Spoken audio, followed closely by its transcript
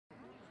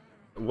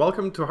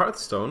welcome to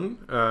Hearthstone.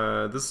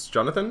 This is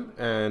Jonathan,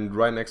 and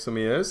right next to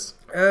me is...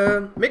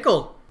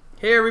 Mikkel.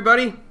 Hey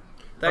everybody.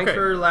 Thanks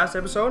for the last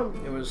episode.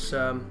 It was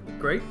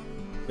great.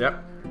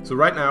 Yeah. So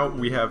right now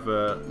we have,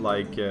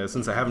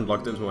 since I haven't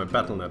logged into my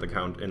Battle.net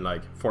account in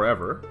like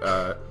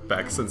forever,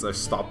 back since I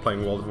stopped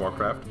playing World of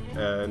Warcraft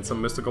in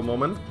some mystical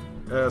moment.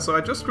 So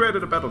I just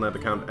created a Battle.net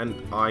account and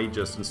I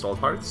just installed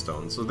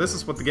Hearthstone. So this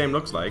is what the game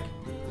looks like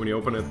when you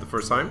open it the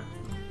first time.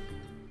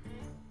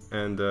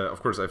 And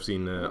of course I've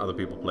seen other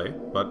people play,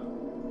 but...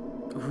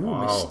 Ooh,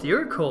 wow.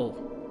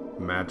 Mystical.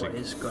 Magic.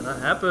 What is gonna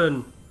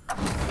happen?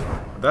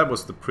 That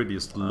was the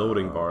prettiest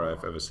loading bar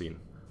I've ever seen.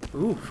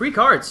 Ooh, free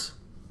cards!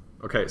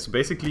 Okay, so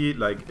basically,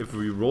 like, if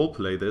we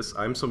roleplay this,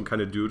 I'm some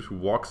kind of dude who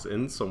walks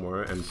in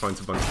somewhere and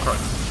finds a bunch of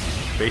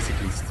cards.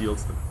 Basically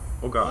steals them.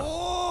 Oh god.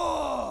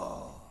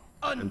 Oh,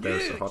 and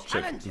there's a hot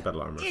chick in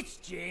battle armor. It's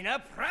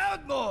Jaina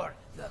Proudmore,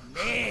 the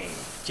maid.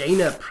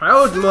 Jaina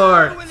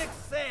Proudmore!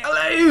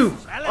 Hello!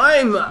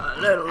 I'm a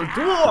little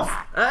dwarf,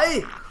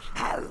 eh?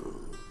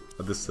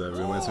 This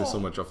reminds me so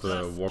much of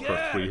the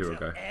Warcraft 3 hero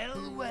guy.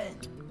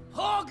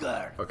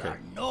 Okay.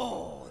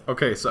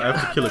 Okay, so I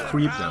have to kill a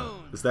creep now.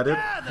 Is that it?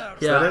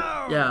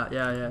 Yeah.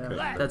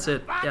 Okay. That's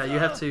it. Yeah, you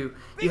have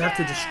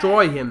to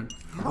destroy him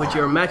with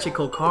your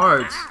magical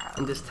cards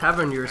in this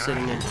tavern you're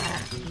sitting in.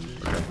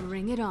 Okay.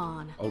 Bring it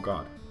on. Oh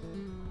god.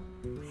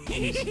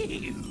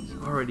 He's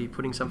already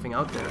putting something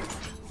out there.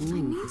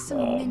 Ooh.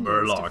 Oh,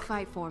 Murloc. To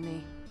fight for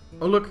me.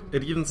 Oh look,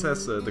 it even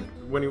says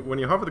when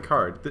you hover the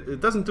card,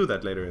 it doesn't do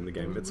that later in the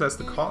game. It says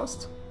the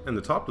cost in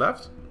the top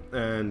left,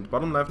 and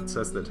bottom left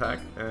says the attack,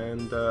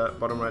 and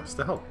bottom right is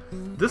the help.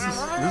 This is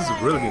a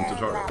brilliant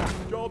tutorial.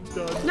 Job's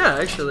done. Yeah,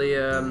 actually,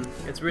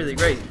 it's really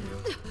great.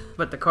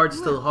 But the cards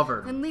still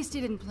hover. At least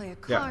he didn't play a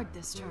card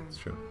this turn. It's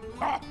true.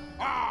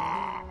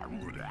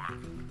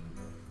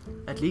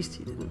 At least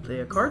he didn't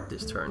play a card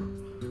this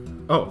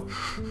turn. Oh,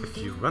 if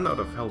you run out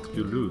of health,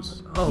 you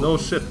lose. Oh. No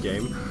shit,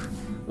 game.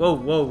 Whoa.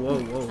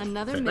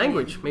 Another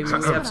language. Maybe we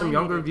have some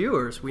younger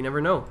viewers. We never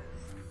know.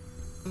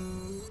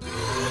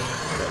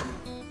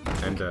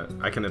 And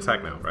I can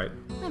attack now, right?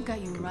 I've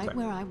got you right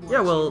where I want.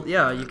 Yeah, well,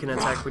 yeah, you can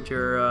attack with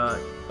your,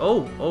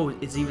 oh,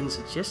 it's even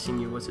suggesting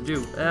you what to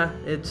do.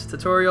 It's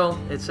tutorial,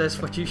 it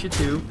says what you should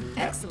do.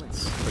 Excellent.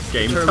 The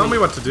game, tell me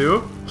what to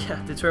do. Yeah,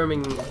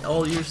 determining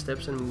all your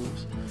steps and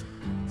moves.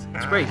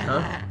 It's great,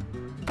 huh?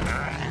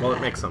 Well, it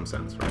makes some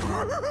sense, right?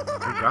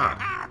 Oh god.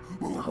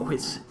 Oh,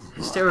 it's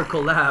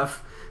hysterical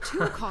laugh.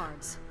 2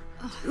 cards.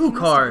 Two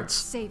cards!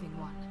 Saving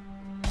one.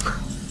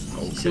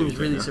 He seems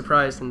really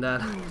surprised in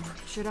that.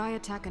 Should I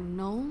attack a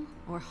gnome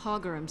or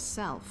Hogger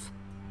himself?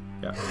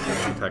 Yeah,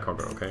 attack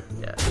Hogger, okay?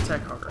 Yeah,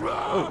 attack Hogger.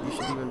 Oh, you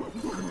should even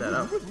put that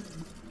up.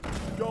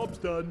 Job's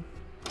done.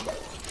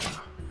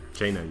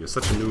 Jaina, you're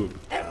such a noob.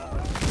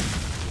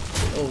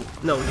 Oh,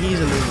 no, he's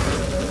a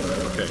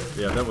noob. Okay,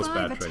 yeah, that was 5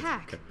 bad trade.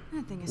 attack. Okay.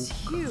 That thing is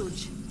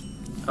huge.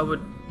 I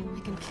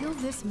can kill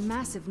this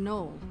massive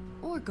gnoll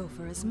or go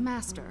for his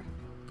master.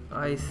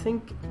 I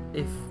think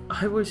if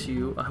I was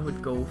you, I would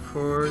go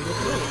for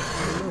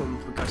the gnome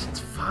because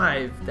it's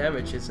 5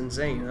 damage. It's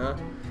insane, huh?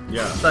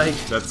 Yeah, like,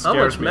 that how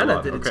much scares me a mana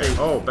lot. did it Okay. take?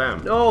 Oh,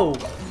 bam. No,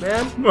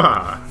 man.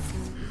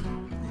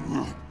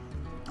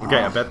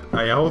 Okay,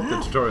 I hope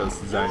the tutorial is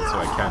designed so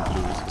I can't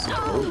lose. So,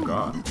 oh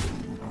god.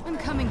 I'm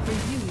coming for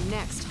you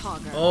next,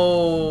 Hogger.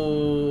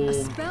 Oh,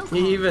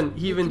 he even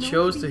can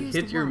chose only to be hit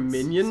used your once,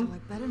 minion. so I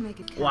better make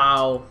it count.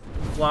 Wow.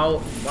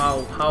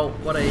 How?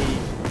 What a.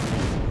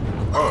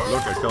 Oh,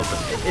 look, I killed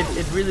him.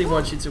 It really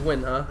wants you to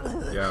win, huh?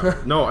 Yeah.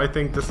 No, I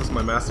think this is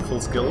my masterful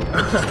skill.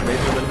 Just made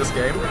me win this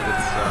game.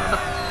 It's,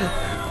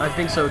 I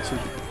think so too.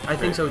 I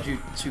think so too,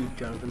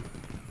 Jonathan.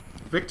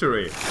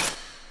 victory.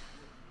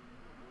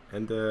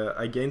 And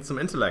I gained some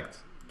intellect.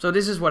 So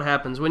this is what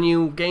happens when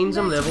you gain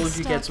some levels.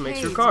 You get some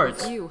extra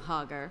cards. You,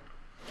 Hogger.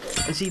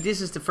 And see,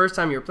 this is the first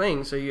time you're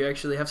playing, so you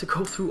actually have to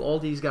go through all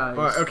these guys.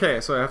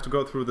 Okay, so I have to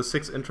go through the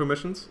 6 intro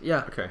missions.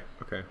 Yeah. Okay.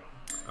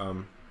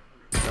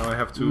 Now I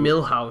have to...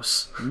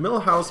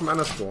 Millhouse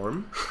Mana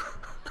Storm.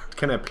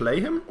 Can I play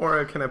him,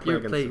 or can I play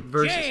against him?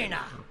 Versus.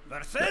 Jaina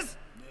versus.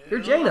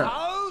 You're Jaina.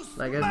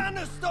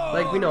 Mana Storm.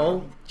 Like we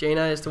know,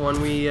 Jaina is the one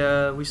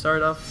we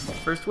start off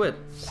first with.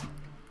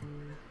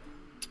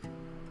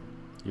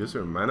 Use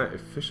your mana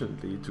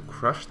efficiently to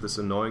crush this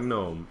annoying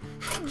gnome.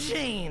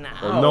 Jaina.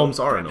 Well, gnomes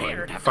are annoying.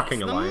 Prepare to Fucking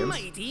face the alliance.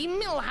 mighty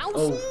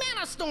Millhouse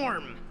Mana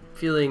Storm.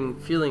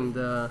 Feeling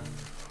the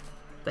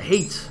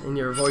hate in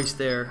your voice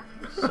there.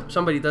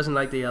 Somebody doesn't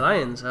like the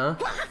alliance, huh?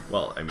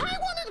 Well, I mean... I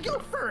wanted to go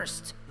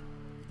first.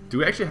 Do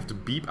we actually have to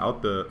beep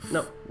out the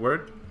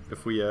word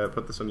if we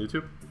put this on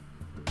YouTube?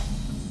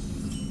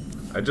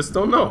 I just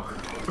don't know.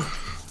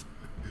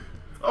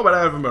 Oh, but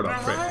I have a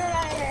Murloc. Great.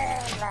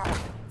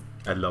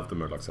 I love the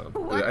Murloc sound.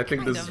 I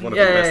think this is one of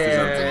the best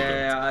designs in the game.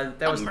 Yeah.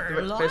 That was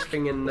the best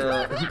thing in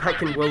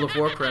back in World of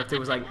Warcraft. It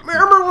was like,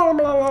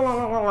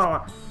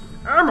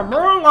 I'm a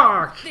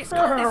Murloc! This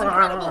card is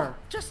incredible.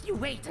 Just you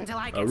wait until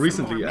I get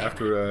Recently, some more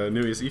after a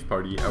New Year's Eve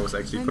party, I was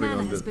actually putting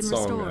on the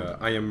song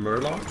I Am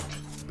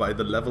Murloc by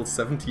the level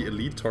 70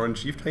 elite Tauren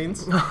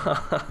Chieftains.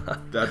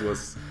 That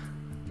was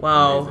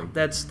Wow, Amazing.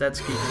 that's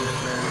geeky,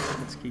 man.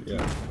 That's geeky.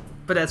 Yeah.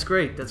 But that's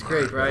great,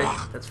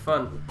 right? That's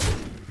fun.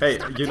 Hey,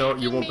 you know,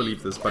 you won't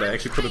believe this, but I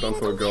actually put it on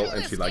for a girl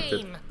and she liked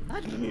it.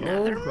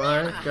 Oh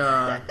my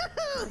god.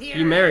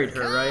 You married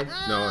her, right?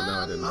 No,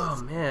 I didn't.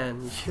 Oh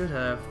man, you should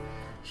have.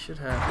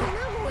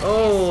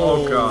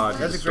 Oh, god,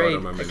 that's a destroyed great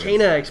all my minions.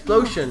 Arcana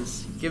explosion.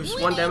 Gives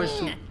 1 damage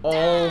to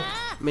all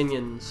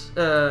minions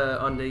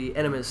on the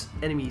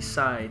enemy's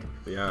side.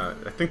 Yeah,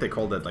 I think they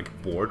call that like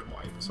board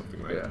wipe or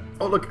something, right? Yeah.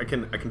 Oh look, I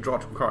can draw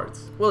 2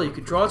 cards. Well, you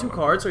could draw 2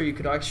 cards, or you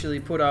could actually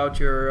put out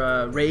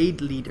your raid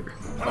leader.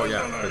 Oh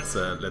yeah,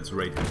 let's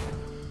raid him.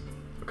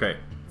 Okay,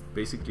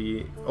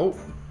 basically. Oh,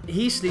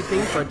 He's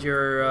sleeping, but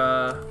your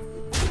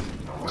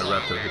my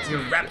raptor hits your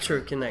him.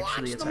 raptor can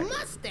actually Watch the attack.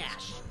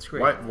 mustache. It's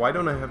great. Why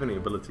don't I have any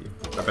ability?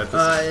 I bet this is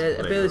later,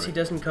 Ability right?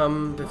 doesn't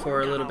come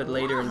before a little bit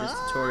later in this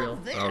tutorial.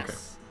 Oh, okay.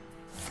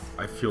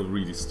 I feel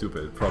really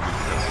stupid, probably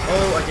because.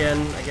 Oh, again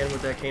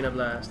with the Arcana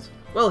Blast.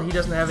 Well, he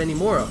doesn't have any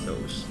more of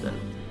those then.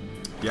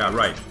 Yeah,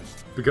 right.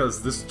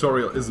 Because this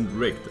tutorial isn't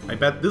rigged. I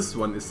bet this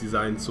one is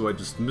designed so I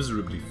just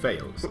miserably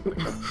fail or something.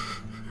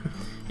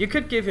 You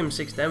could give him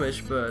 6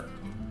 damage, but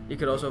you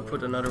could also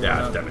put another one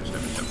Yeah, out. damage.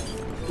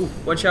 Ooh,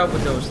 watch out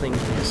with those things,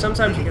 because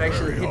sometimes you can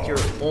actually hit your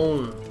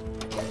own.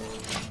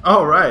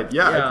 Oh, right.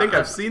 Yeah, Yeah, I think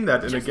I've seen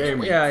that in a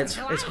game. Yeah, it's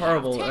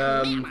horrible.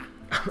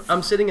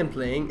 I'm sitting and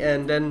playing,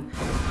 and then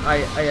I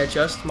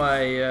adjust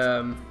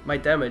my my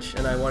damage,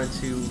 and I wanted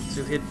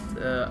to hit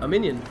a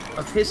minion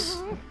of his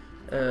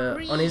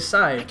on his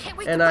side,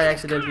 and I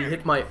accidentally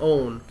hit my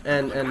own,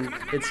 and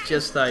it's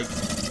just like,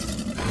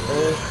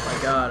 oh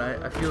my god,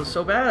 I feel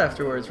so bad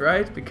afterwards,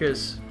 right?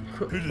 Because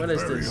what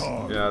is this?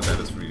 Yeah, that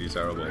is really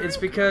terrible. It's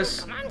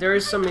because there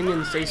is some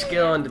minions, they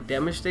scale on the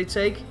damage they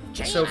take.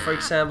 So for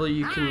example,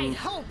 you can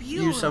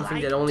use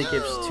something that only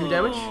gives 2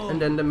 damage,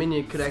 and then the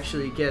minion could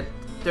actually get,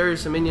 there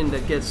is a minion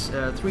that gets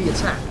 3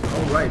 attack.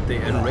 Oh, right, they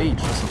enrage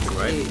or something,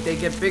 right? They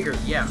get bigger,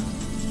 yeah.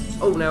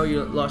 Oh, now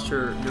you lost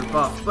your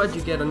buff, but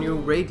you get a new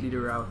raid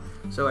leader out.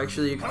 So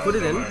actually you can put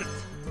it in,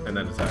 And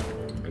then attack.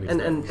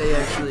 and they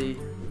actually,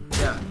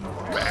 yeah.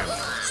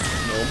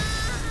 No.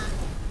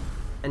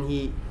 And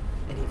he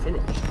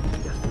finished.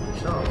 He got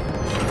finished off.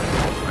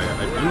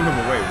 I blew him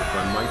away with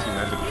my mighty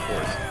magical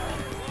force.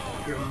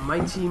 Your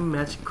mighty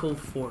magical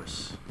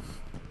force.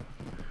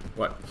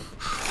 What?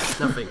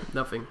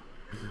 Nothing.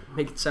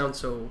 Make it sound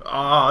so...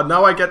 Ah,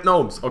 now I get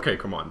gnomes. Okay,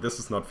 come on, this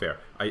is not fair.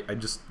 I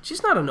just...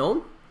 She's not a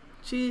gnome.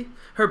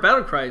 Her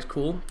battle cry is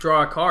cool.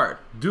 Draw a card.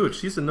 Dude,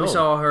 she's a gnome. We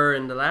saw her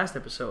in the last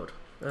episode.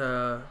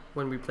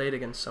 When we played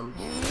against some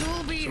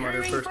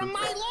other person.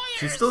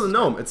 She's still a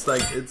gnome. It's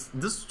like,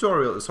 this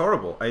tutorial is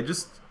horrible.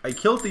 I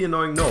killed the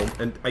annoying gnome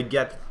and I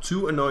get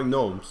 2 annoying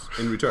gnomes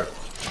in return.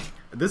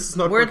 This is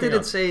not Where working did it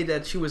out. say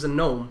that she was a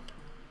gnome?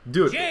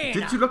 Dude,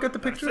 did you look at the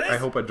picture? I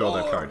hope I draw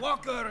that card.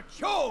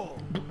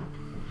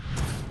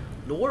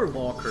 Lore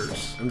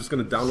walkers. I'm just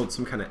gonna download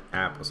some kind of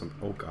app or something.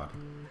 Oh god.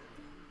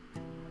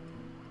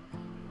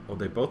 Oh,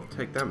 they both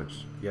take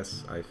damage.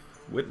 Yes, I've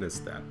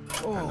witnessed that.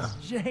 Oh,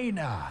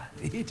 Jaina,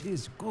 it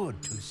is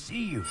good to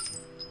see you.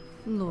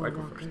 Lord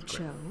go Walker first,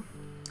 Cho.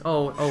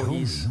 Oh, Show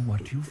he's... me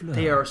what you've learned.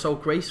 They are so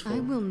graceful. I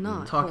will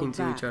not talking hold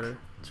to back. each other.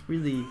 It's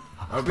really...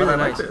 But really I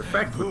like nice. the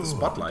effect with the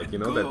spotlight, you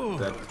know,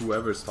 that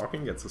whoever is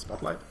talking gets the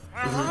spotlight.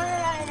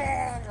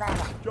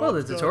 Well,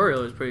 the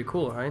tutorial is pretty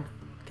cool, right?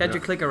 Can't you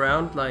Yeah. click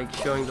around, like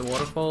showing the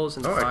waterfalls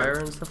and Oh, I fire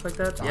can. and stuff like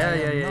that? I Yeah,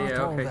 am not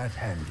all okay. that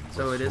handy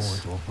So with it is.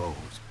 swords or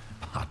bows,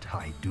 but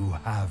I do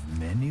have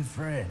many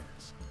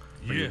friends.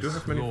 But you do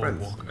have many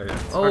friends. It's hard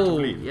to Oh,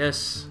 believe.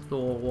 yes,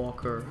 Lore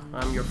Walker.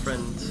 I'm your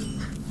friend.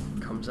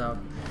 Comes out.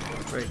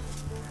 Great.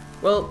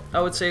 Well, I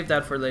would save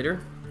that for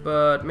later.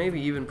 But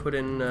maybe even put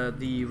in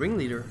the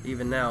ringleader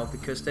even now,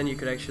 because then you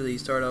could actually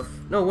start off...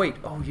 No, wait.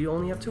 Oh, you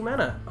only have 2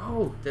 mana.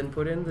 Oh, then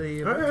put in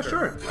the... Oh yeah,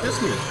 sure.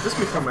 Diss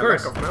me from my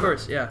First, lack of mana.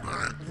 first, yeah.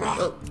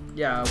 Well,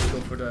 yeah, I would go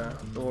for the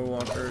Lore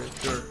Walker,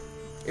 sure.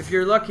 If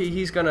you're lucky,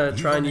 he's gonna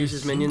try and use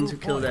his minion to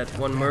kill that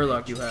 1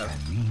 Murloc you have.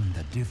 Can mean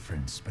the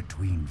difference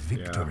between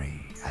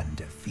victory and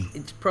defeat.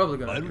 It's probably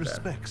gonna My do that.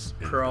 respects.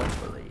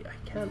 Probably. I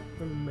can't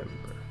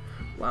remember.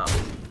 Wow.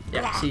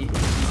 Yeah, see, he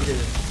did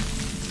it.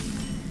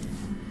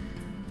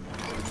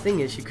 The thing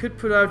is, you could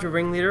put out your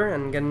ringleader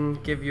and then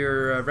give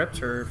your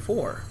raptor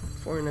 4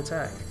 in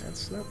attack.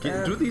 That's not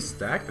bad. Do these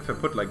stack if I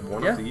put like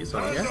one Yeah. of these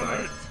on the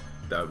side?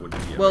 That would be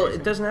amazing. Well,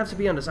 it doesn't have to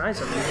be on the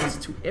sides of it. It's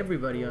to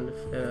everybody on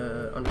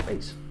the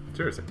face,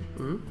 Seriously.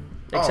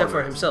 except for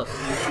nice. himself.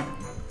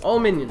 All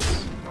minions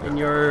in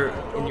your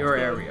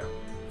area.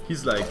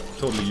 He's like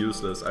totally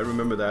useless. I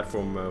remember that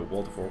from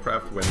World of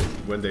Warcraft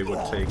when they would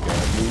take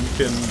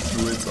Moonkin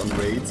druids on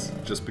raids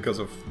just because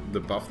of the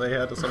buff they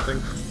had or something.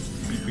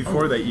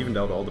 Before they evened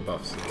out all the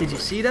buffs. Did you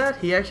see that?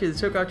 He actually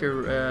took out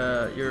your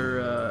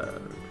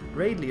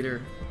raid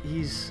leader.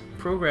 He's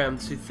programmed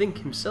to think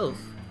himself.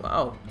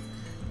 Wow.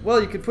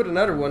 Well, you could put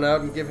another one out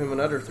and give him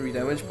another 3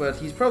 damage, but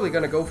he's probably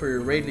gonna go for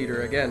your raid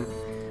leader again.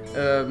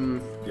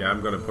 Yeah,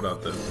 I'm gonna put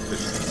out the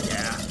fish.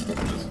 Yeah.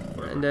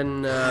 And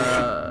then,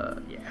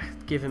 yeah,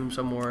 give him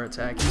some more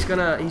attack.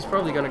 He's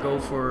probably gonna go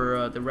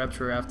for the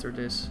Rapture after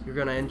this. You're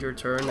gonna end your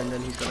turn, and then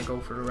he's gonna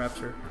go for the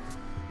Rapture.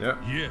 Yeah.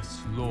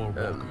 Yes, Lord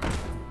Walker.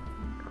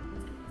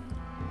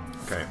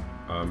 Okay.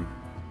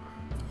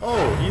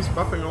 Oh, he's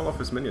buffing all of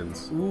his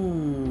minions.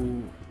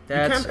 Ooh,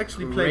 that's can't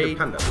actually play the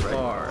panda, right?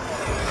 card.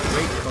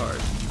 Great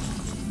card.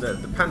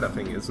 The panda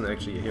thing isn't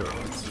actually a hero.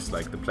 It's just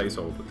like the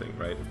placeholder thing,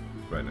 right?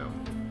 Right now.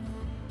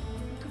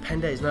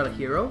 Panda is not a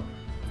hero?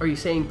 Are you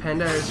saying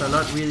pandas are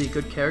not really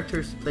good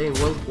characters to play in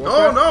World of No,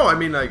 Warcraft? no. I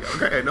mean, like,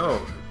 okay,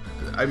 no.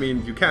 I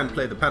mean, you can't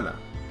play the panda.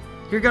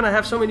 You're gonna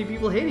have so many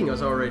people hating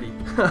us already.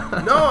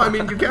 No, I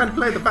mean, you can't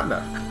play the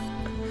panda.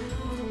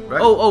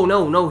 Right? Oh,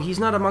 no, he's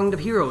not among the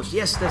heroes.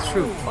 Yes, that's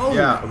true. Oh.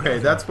 Yeah, okay,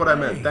 that's what I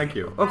meant. Thank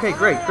you. Okay,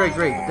 great.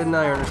 Didn't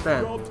I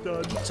understand?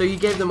 So you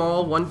gave them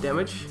all 1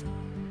 damage?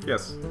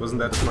 Yes, wasn't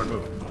that a smart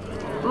move?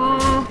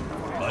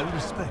 My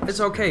respect. It's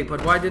okay,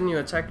 but why didn't you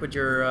attack with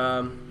your,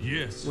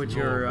 Yes, with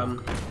your,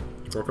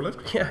 Crocodile?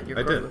 yeah, your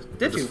I did. Corvus? I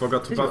Did you? just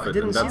forgot to Did buff you? I it,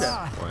 didn't and see that's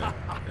that. why.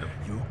 Yeah.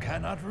 You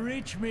cannot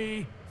reach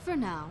me. For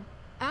now.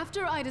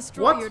 After I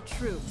destroy What? your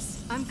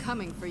troops, I'm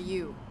coming for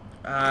you.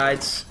 I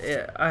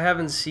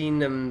haven't seen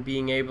them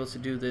being able to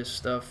do this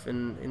stuff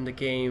in the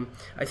game.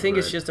 I think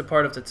it's Right. just a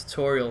part of the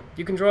tutorial.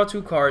 You can draw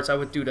 2 cards, I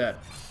would do that.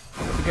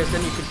 Because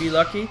then you could be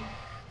lucky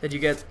that you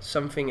get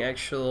something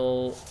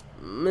actual...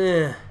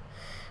 meh.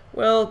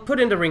 Well, put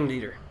in the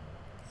ringleader.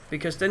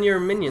 Because then your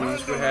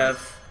minions would have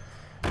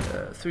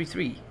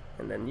 3/3.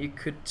 And then you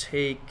could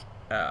take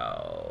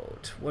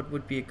out... What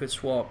would be a good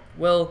swap?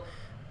 Well,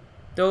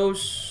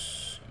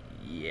 those...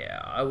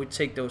 Yeah, I would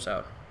take those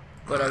out.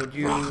 But I would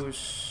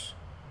use...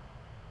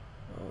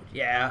 Oh,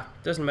 yeah,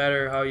 doesn't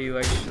matter how you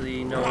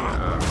actually know.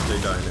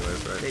 They die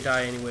anyways, right? They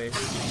die anyways.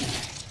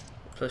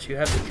 Plus you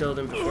have to kill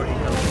them before he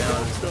comes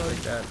down and stuff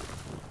like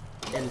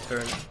that. End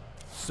turn.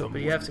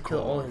 But you have to kill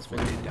all his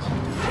minions.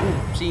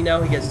 Ooh, see,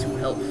 now he gets 2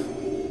 health.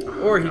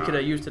 Or he could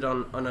have used it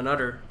on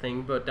another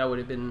thing, but that would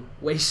have been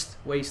waste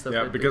of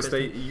Yeah, it. because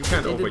you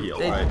can't overheal,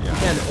 right? You Yeah.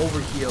 can't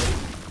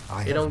overheal.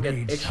 I They don't have get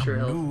made extra some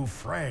health. new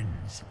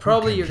friends.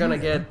 Probably who you're can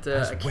gonna heal get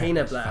as a well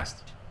Cana as Blast.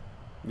 fight.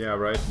 Yeah,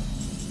 right.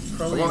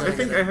 Probably Well, you're I gonna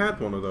think get I had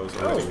one of those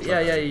already. Oh, but,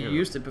 yeah, you know.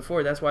 used it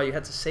before, that's why you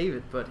had to save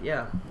it, but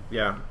yeah.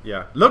 Yeah.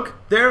 Look,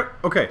 there.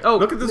 Okay, Oh,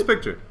 look at this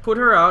picture. Put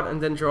her out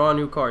and then draw a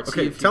new card. See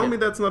Okay, if you tell get- me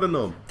that's not a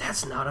gnome.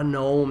 That's not a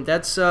gnome.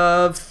 That's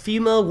a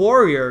female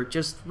warrior.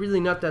 Just really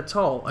not that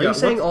tall. Are you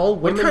saying all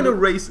women? What kind of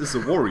look- race is a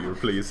warrior,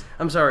 please?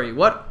 I'm sorry.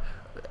 What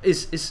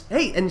is?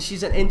 Hey, and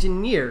she's an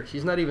engineer.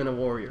 She's not even a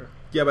warrior.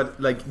 Yeah, but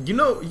like you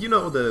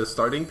know the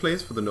starting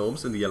place for the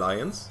gnomes in the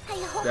Alliance. I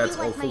hope That's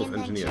you all like full my of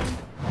invention. engineers.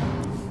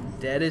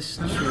 That is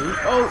true.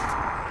 Oh,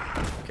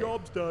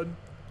 Job's done.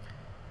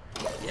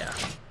 yeah.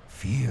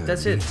 Fear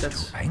That's it, leads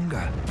that's- to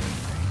anger.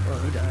 Well,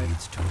 he Anger died.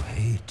 leads to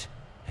hate.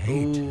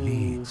 Hate Ooh.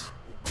 leads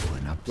to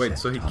an upset Wait,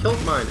 so he tummy.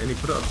 killed mine and he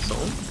put up his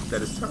own?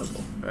 That is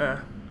terrible.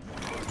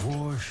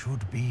 War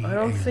should be I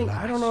don't a think.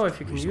 I don't know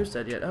if you can last use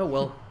that yet. Oh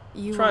well.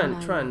 You Try are and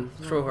my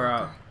throw Lord her out.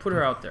 Walker. Put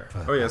her out there.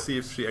 Oh yeah, see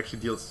if she actually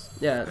deals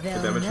Yeah. the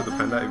damage to the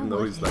panda, even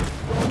though he's like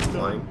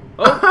flying.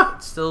 Oh,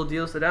 it still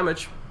deals the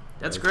damage.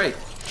 That's great.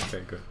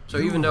 Okay, good. So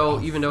even though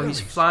he's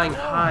flying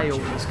high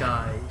over the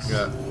skies,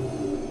 Yeah,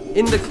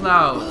 in the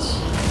clouds,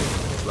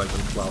 it's like on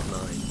cloud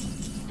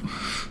 9.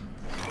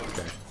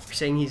 Okay. you're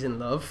saying he's in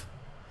love.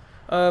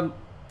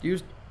 You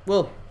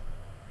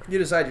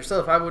decide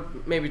yourself. I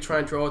would maybe try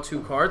and draw 2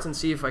 cards and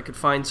see if I could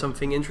find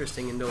something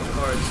interesting in those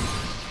cards.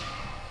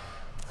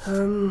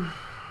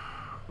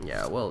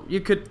 Yeah, well,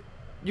 you could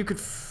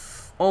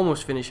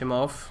almost finish him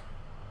off,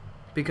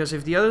 because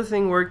if the other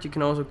thing worked, you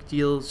can also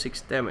deal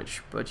 6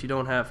 damage, but you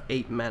don't have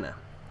 8 mana.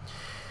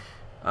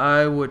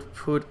 I would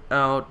put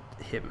out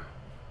him.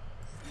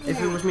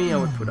 If it was me, I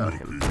would put out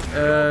him.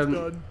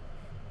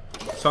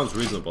 Sounds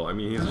reasonable. I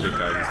mean, he's a big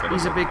guy.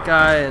 He's a big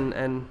guy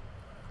and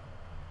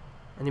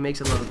he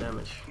makes a lot of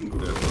damage. Yeah.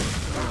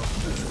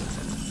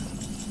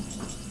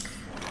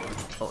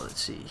 Oh,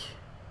 let's see.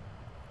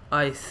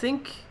 I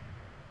think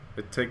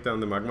Take down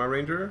the Magma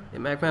Ranger. the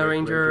Magma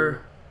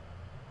Ranger.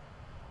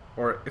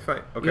 Or if I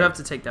okay, You have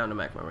to take down the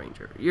Magma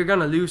Ranger. You're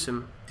gonna lose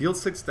him. deal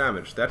 6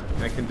 damage. That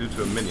I can do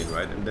to a minion,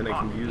 right? And then I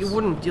can use. You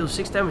wouldn't deal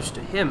 6 damage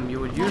to him. You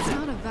would use That's it.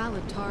 not a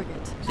valid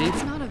target. See?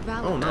 That's not a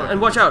valid Oh, no. target.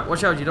 And watch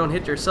out! You don't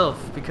hit yourself,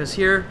 because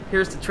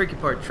here's the tricky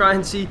part. Try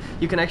and see.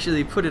 You can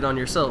actually put it on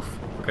yourself.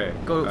 Okay.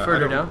 Go I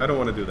further don't- down. I don't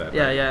want to do that.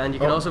 Yeah, right? yeah, and you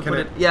can Oh, also can put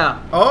I- it. Yeah.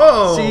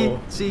 Oh.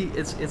 See,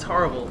 it's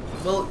horrible.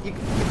 Well, you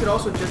could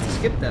also just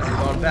skip that and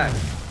go on back.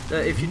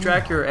 If you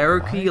drag your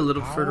arrow key a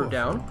little further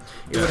down,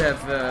 it would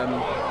have.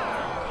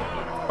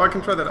 Oh, I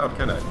can try that out,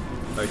 can I?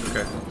 Like,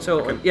 okay.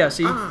 So Okay. yeah,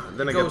 see,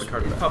 Then I it get goes, the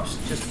card it back. pops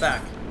just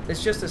back.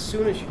 It's just as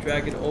soon as you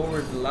drag it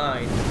over the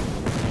line,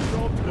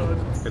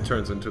 It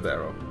turns into the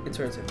arrow. it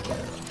turns into that.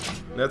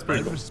 That's My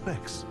pretty cool.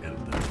 respects,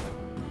 Elder.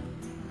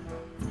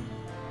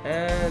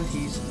 And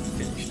he's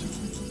finished.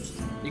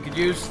 You could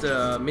use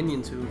the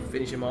minion to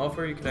finish him off,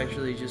 or you could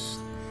actually just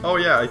Oh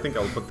yeah, I think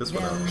I'll put this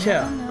one out.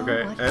 yeah.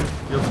 Okay, and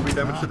deal 3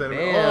 damage to the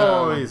enemy. Bam.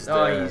 Oh, he's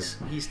dead.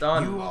 he's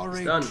done. You are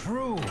He's a done.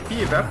 true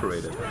He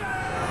evaporated.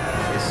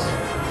 Yes.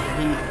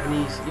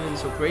 he's even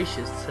so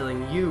gracious,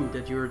 telling you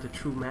that you're the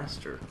true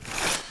master.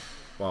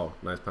 Wow,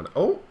 nice panda.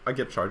 Oh, I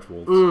get charge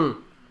wolves.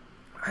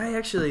 I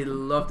actually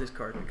love this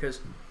card because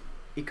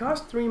it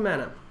costs 3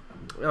 mana,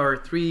 or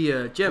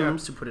 3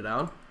 gems to put it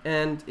out.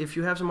 And if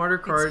you have some other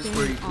cards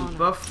where you can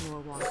buff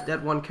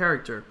that one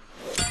character,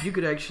 you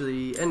could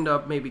actually end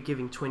up maybe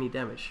giving 20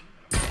 damage.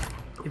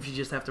 If you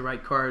just have the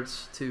right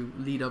cards to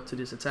lead up to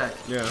this attack.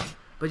 Yeah.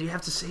 But you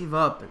have to save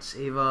up,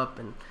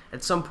 and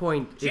at some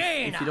point,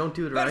 if you don't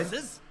do it right,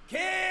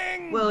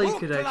 well, you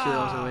could actually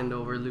also end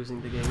over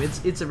losing the game.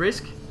 It's a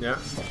risk. Yeah.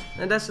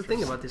 And that's the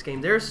thing about this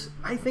game.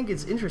 I think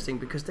it's interesting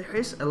because there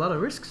is a lot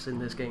of risks in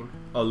this game.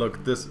 Oh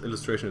look, this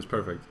illustration is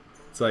perfect.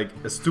 It's like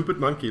a stupid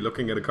monkey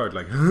looking at a card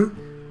like, huh?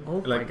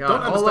 Oh like, my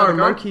god, all our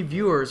monkey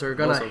viewers are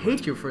gonna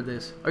hate you for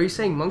this. Are you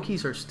saying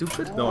monkeys are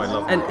stupid? No, I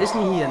love And them.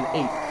 isn't he an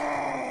ape?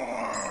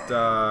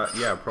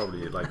 Yeah,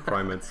 probably, like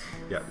primates.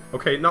 Yeah.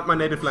 Okay, not my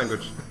native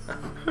language.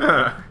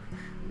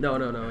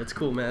 No, it's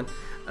cool, man.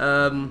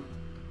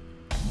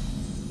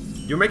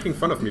 You're making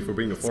fun of me for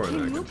being a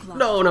foreigner.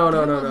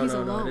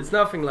 No. It's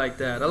nothing like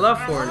that. I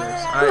love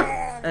foreigners.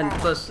 And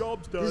plus,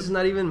 this is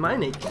not even my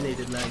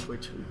native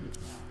language.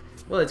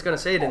 Well, it's gonna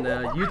say it in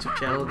the YouTube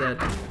channel that,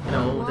 you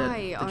know, that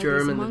the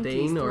German, the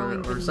Dane,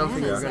 or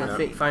something are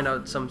gonna find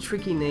out some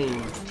tricky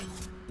name.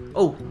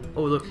 Oh,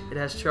 look, it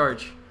has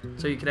charge.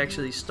 So you could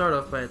actually start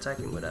off by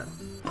attacking with that.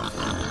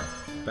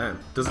 Bam.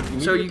 Does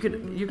it So you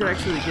could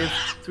actually give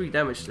 3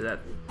 damage to that.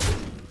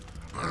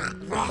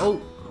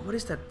 Oh, what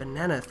is that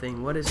banana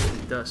thing? What is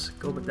it does?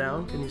 Go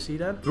down. Can you see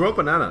that? Throw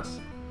bananas.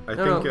 I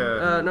think.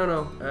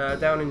 No.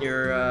 Down in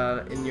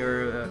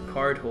your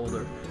card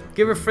holder.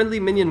 Give a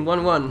friendly minion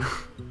 1/1.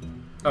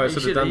 Oh, I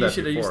should have done that. You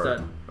should have used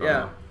that.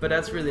 Yeah, but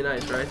that's really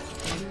nice, right?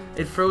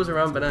 It throws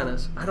around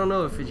bananas. I don't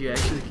know if you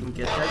actually can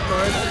get that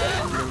card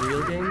in the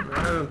real game.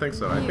 I don't think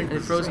so. I think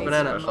it throws a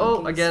banana.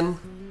 Oh, again.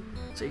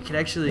 So you can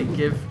actually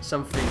give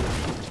something.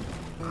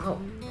 Wow.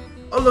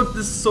 Oh look,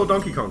 this is so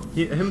Donkey Kong.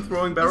 Him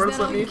throwing barrels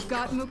at me.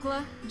 Got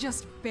Mikkel?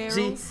 Just barrels?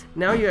 See,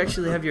 now you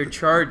actually have your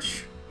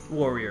charge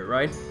warrior,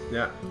 right?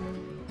 Yeah.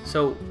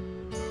 So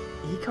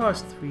he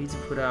costs 3 to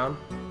put out.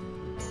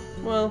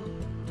 Well,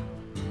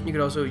 you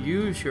could also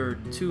use your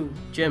 2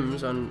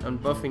 gems on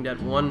buffing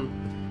that one.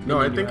 No,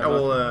 I think I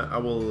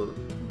will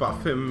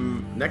buff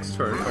him next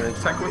turn. I will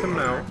attack with him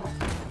now,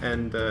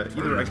 and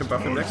either I can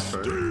buff him next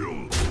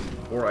turn,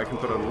 or I can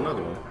put on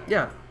another one.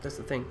 Yeah, that's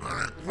the thing.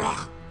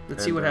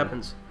 Let's see what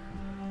happens.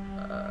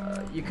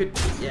 You could,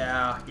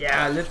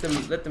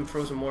 let them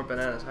throw some more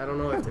bananas. I don't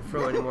know if they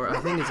throw anymore. I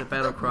think it's a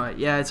battle cry.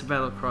 Yeah, it's a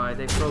battle cry.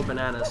 They throw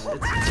bananas.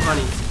 It's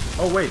funny.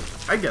 Oh wait,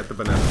 I get the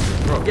bananas.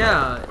 Throw.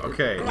 Yeah.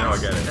 Okay, now I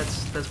get it.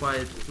 That's why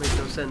it makes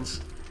no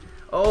sense.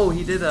 Oh,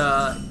 he did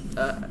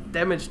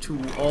damage to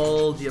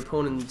all the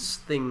opponent's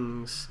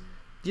things.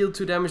 Deal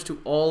 2 damage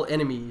to all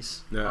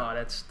enemies. Yeah. Oh,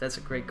 that's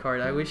a great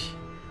card. I wish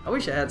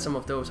I had some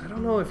of those. I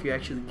don't know if you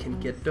actually can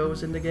get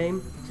those in the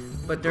game,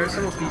 but there are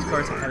some of these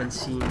cards I haven't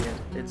seen yet.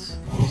 It's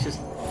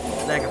just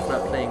lack of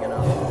not playing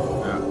enough.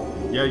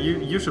 Yeah,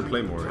 you should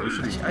play more.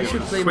 I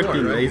should play quit more.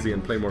 being Right? lazy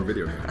and play more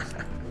video games.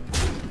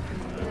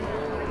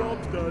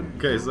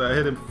 Okay, so I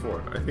hit him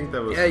for 4. I think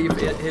that was. Yeah, you've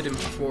hit him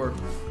for 4.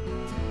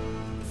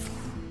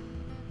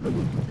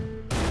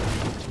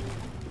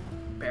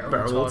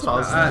 Barrel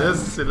toss. This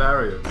is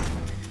hilarious.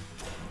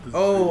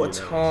 Oh, a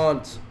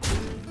taunt.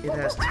 It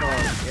has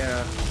taunt,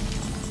 yeah.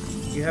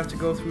 You have to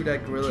go through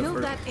that gorilla Kill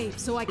first. that ape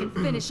so I can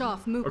finish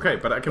off Mooka. Okay,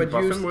 but I can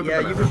buff him with the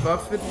banana. you can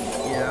buff it,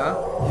 yeah.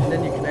 And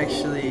then you can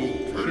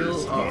actually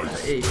kill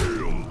off the ape.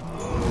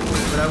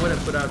 But I would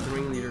have put out the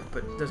ringleader,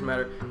 but it doesn't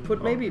matter.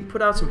 Maybe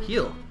put out some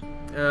heal.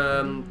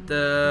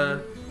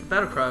 The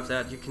battle cry of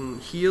that, you can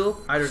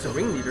heal either the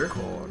ringleader,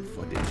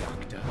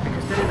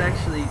 because then it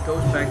actually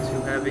goes back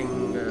to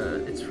having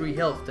its 3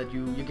 health that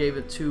you gave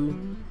it 2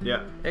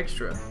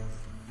 extra.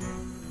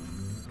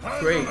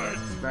 Great,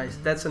 nice.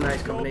 That's a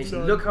nice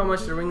combination. Look how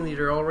much the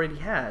ringleader already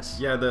has.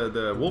 Yeah,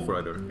 the Wolf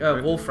Rider.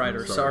 Right? Wolf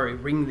Rider. Sorry,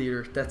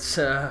 ringleader. That's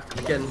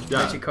again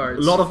magic cards.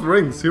 A lot of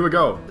rings. Here we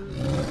go.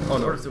 Oh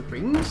no. What are the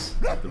rings?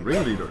 The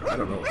ringleader. I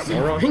don't know.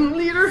 Sauron.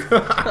 Ringleader?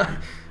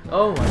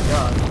 Oh my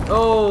god.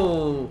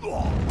 Oh,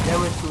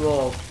 damage to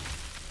all.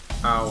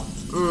 Ow.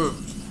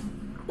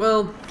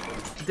 Well,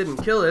 it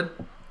didn't kill it,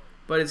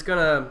 but it's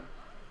gonna.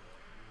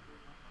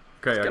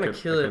 Okay, it's gonna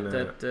kill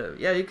it.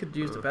 Yeah, you could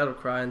use the battle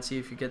cry and see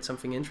if you get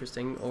something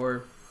interesting,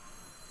 or.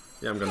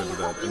 Yeah, I'm gonna do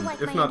that.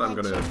 And if not, I'm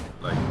gonna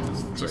like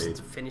just trade.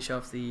 Finish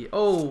off the.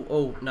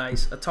 Oh,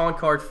 nice. A taunt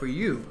card for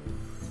you.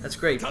 That's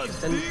great, because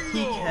then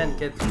he can't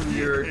get through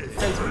your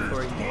defense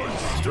before he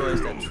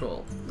destroys that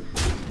troll.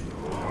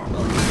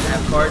 Well, you can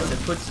have cards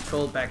that puts the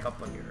troll back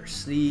up on your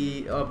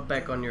sleeve,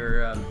 back on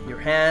your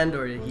hand,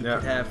 or he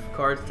could have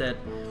cards that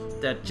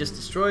just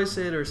destroys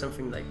it, or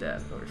something like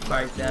that, or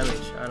 5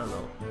 damage. I don't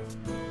know.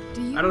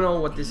 I don't know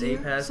what this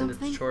ape has in the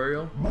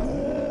tutorial.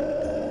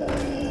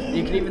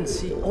 You can even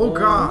see. Oh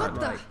god!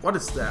 What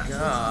is that?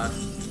 God.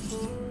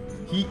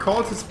 He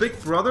called his big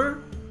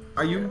brother?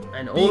 Are you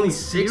and being only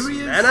 6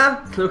 serious?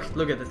 mana?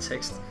 Look at the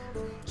text.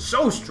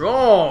 So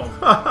strong!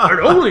 And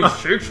only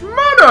 6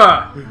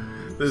 mana! This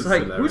It's is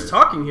like, hilarious. who's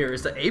talking here?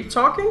 Is the ape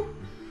talking?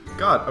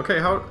 God, okay,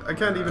 how... I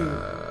can't even...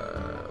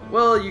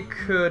 Well, you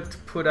could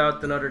put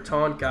out another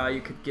taunt guy, you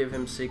could give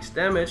him 6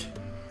 damage.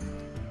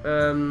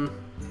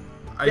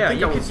 I yeah, think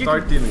you I will could- you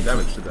start could dealing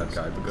damage to that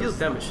guy, because deal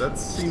damage. that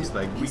seems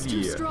like He's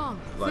really... too strong.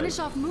 like... Finish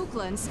off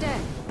Mukla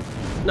instead.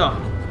 No,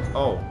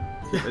 Oh,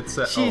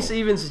 it's... she's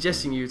even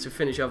suggesting you to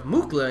finish off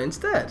Mukla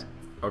instead.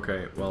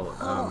 Okay, well...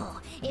 Oh,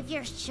 if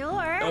you're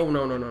sure. Oh,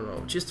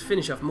 no. Just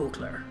finish off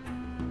Mukla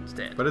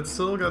instead. but it's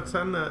still got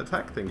 10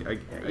 attack thing.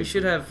 You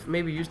should have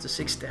maybe used the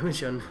 6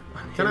 damage on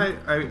Can him.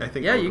 I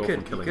think Yeah, I'll you go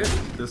could, for killing you could.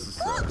 him. This is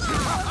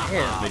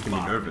Yeah. making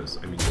me nervous.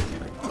 I mean,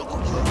 like,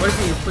 What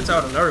if he puts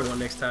out another one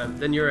next time?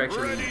 Then you're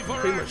actually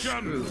pretty much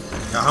screwed.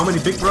 now, how many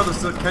big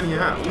brothers can he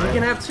have? He Right?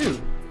 can have 2.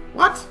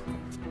 What?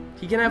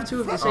 He can have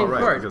 2 of the Oh, same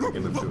right, card. because he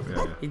can do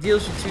yeah. He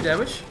deals you 2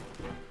 damage.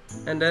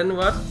 And then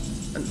what?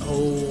 And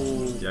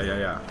oh,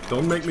 Yeah.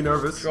 Don't make me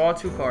nervous. draw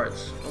 2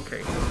 cards.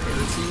 Okay,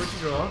 let's see what you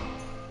draw.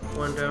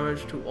 1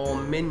 damage to all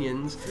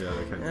minions. Yeah,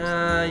 they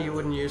can. You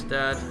wouldn't use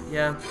that.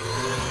 Yeah.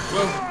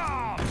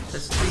 Well,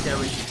 that's 3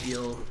 damage you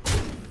deal.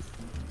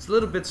 It's a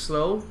little bit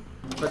slow,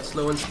 but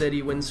slow and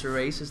steady wins the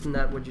race. Isn't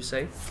that what you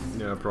say?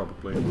 Yeah,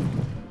 probably.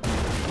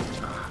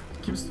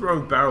 He keeps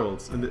throwing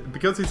barrels, and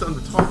because he's on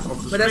the top of the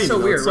screen. But that's so you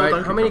know, weird, it's so right?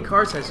 Donkey How many Kong.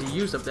 cards has he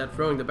used of that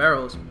throwing the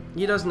barrels?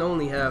 He doesn't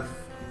only have.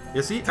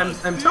 You see,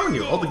 I'm telling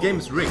you, all the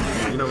game's rigged.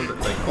 You know,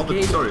 like all the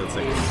Game tutorials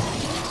say.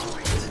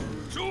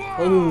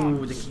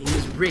 Oh, the game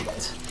is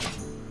rigged.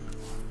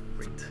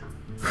 Rigged.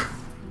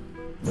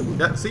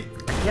 Yeah, see?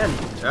 Again,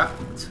 Yeah,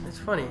 it's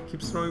funny.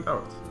 keeps throwing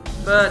barrels.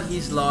 But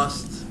he's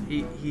lost.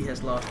 He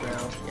has lost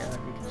now. Yeah,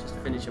 you can just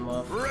finish him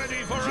off.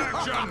 Ready for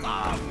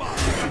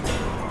action!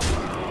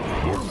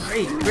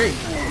 Great,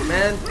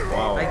 man.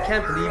 Wow. I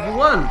can't believe you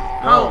won.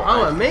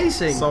 How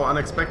amazing. So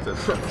unexpected.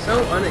 So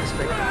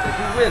unexpected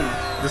that you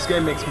win. This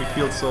game makes me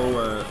feel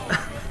so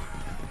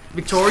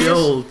Victorious.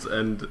 skilled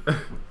and...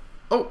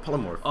 oh,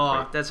 polymorph.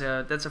 Oh,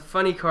 Great. that's a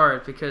funny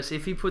card, because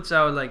if he puts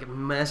out like a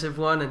massive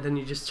one and then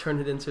you just turn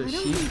it into a I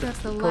don't sheep, think that's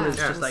the opponent's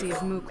last just we'll like,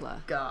 see of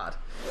Mukla. God.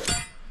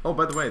 Oh,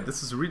 by the way,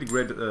 this is a really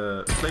great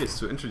place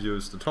to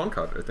introduce the taunt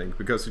card, I think,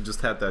 because you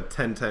just had that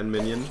 10-10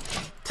 minion,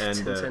 and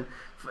 10-10.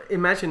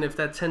 Imagine if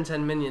that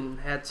 10-10 minion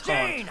had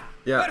taunt.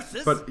 yeah,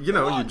 but you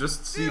know, you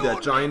just see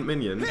that giant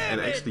minion, and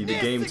actually the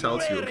game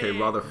tells you, okay,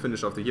 rather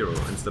finish off the hero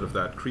instead of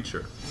that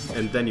creature,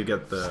 and then you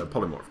get the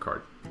polymorph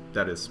card.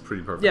 That is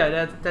pretty perfect.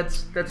 Yeah,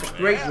 that's a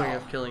great way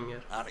of killing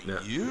it.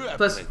 Yeah.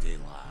 Plus,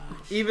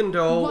 even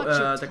though Watch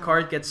your the tongue.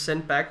 card gets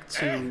sent back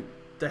to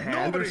the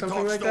hand or Nobody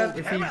something like talks that,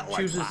 if to he him like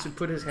chooses that. to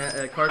put his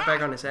card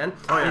back on his hand,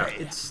 yeah.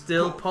 it's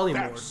still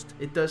polymorphed.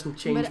 It doesn't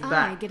change But I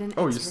back. get an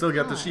Oh, you extra still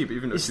get the card. sheep,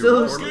 even You if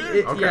still, you record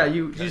it? Okay. yeah,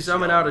 you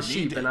summon out a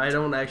sheep, need and I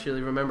don't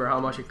actually remember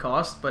how much it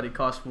cost, but it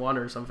cost 1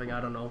 or something,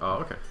 I don't know. Oh,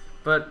 okay.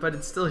 But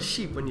it's still a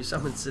sheep when you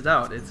summon it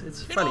out. It's You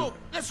funny. know,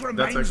 this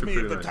reminds actually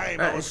me of pretty the nice. time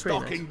I was It's pretty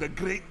stalking nice. the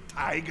great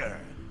tiger,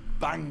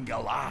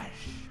 Bangladesh.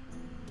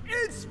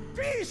 It's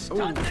feast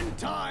hunting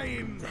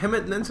time! Him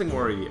and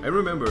Nensingwari, I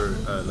remember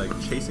like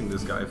chasing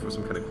this guy for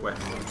some kind of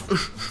quest.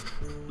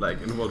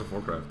 Like in World of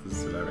Warcraft, this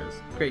is hilarious.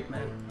 Great,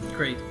 man.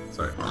 Great.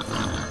 Sorry.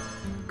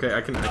 Okay, I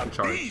can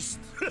charge. Beast!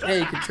 Yeah,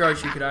 you could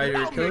charge. You could either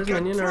I'll kill his make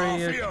a minion or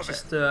trophy you of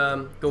just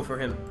go for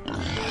him.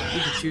 You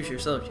can choose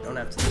yourself. You don't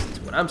have to listen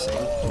to what I'm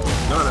saying.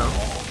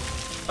 No.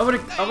 I would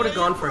have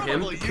gone for him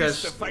Probably used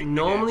because to fight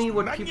normally against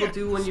what people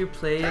do when you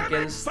play Him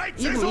against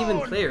excites his even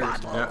own players,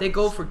 battle. they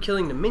go for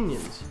killing the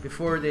minions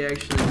before they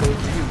actually go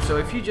for you. So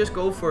if you just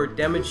go for You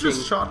damaging,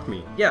 just shot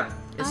me. yeah,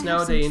 it's I now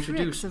have they some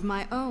introduce. tricks of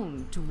my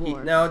own to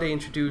war. Now they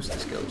introduce the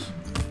skills.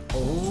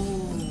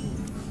 Oh.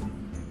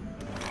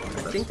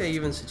 I think they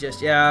even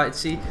suggest. Yeah,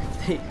 see,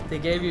 they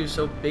gave you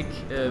so big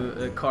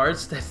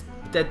cards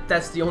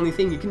that's the only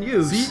thing you can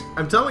use. See,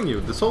 I'm telling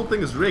you, this whole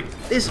thing is rigged.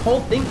 This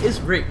whole thing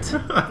is rigged.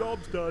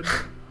 Job's done.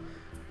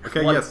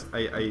 Okay, One. yes,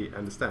 I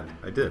understand.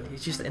 I did. You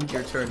just end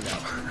your turn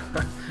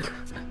now.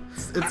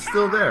 It's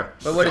still there.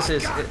 But what is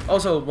this?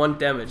 Also 1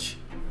 damage.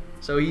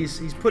 So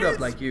he's put up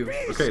like you.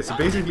 Okay, so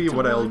basically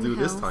what I'll do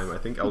this health. time, I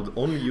think I'll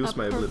only use A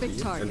my perfect ability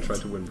and target. try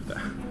to win with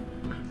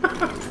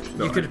that.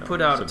 No, You I could know.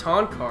 put out a So-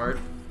 taunt card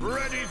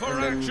Ready for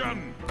And then-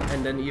 action!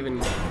 and then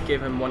even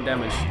give him 1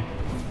 damage.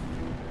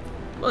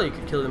 Well, you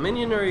could kill the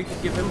minion or you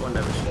could give him 1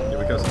 damage. Yeah,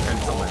 because I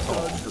can't kill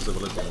myself because of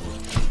ability.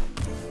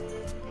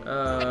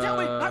 Tell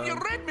me, have you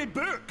read my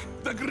book?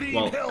 The Green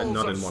Well, Hills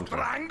not of in one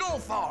time.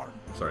 Stranglethorn?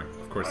 Sorry,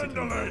 of course I can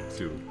Underline.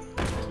 do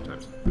 2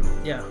 times.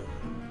 Yeah.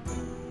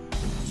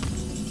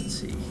 Let's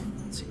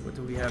see, what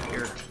do we have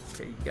here?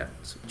 Okay, you got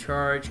some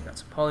charge, you got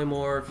some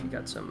polymorph, you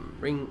got some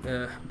ring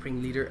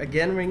leader.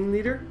 Again, ring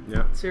leader?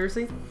 Yeah,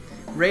 Seriously?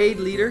 Raid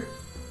leader?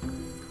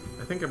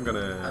 I think I'm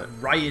gonna.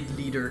 Riot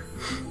leader.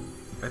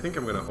 I think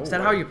I'm gonna. Oh, Is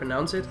that how you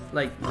pronounce it?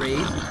 Like raid?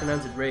 You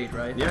pronounce it raid,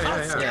 right?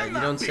 Yeah. Yeah, you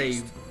don't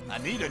say. I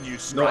need a new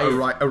No,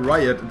 Riot. a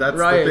riot. That's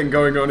Riot. the thing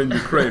going on in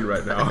Ukraine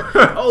right now.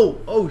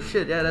 Oh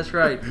shit, yeah, that's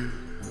right.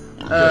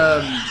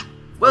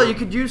 Well, you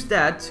could use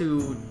that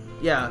to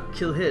yeah,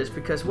 kill his,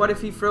 because what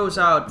if he throws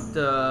out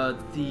the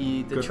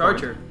Good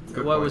charger? point.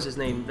 Good What point. was his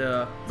name?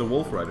 The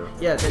Wolf Rider.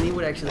 Yeah, then he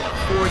would actually have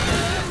 4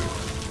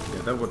 damage.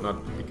 Yeah, that would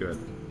not be good.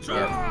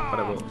 Yeah. But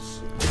I will.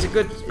 It's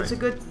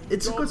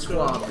a good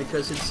swap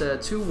because it's a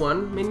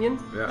 2/1 minion,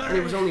 Yeah. and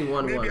it was only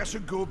 1/1. Maybe I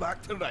should go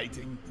back to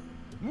writing.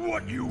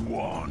 What you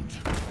want?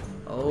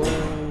 Oh,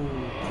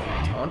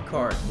 taunt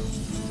card.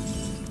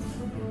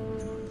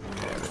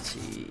 Yeah, let's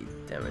see,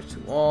 damage to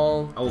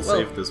all. I will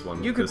save this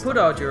one. You could this put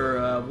time. out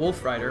your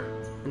Wolf Rider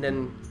and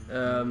then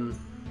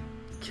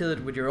kill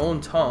it with your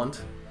own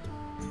taunt,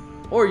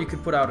 or you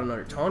could put out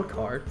another taunt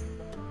card.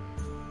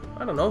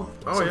 I don't know.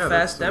 Oh, Some yeah,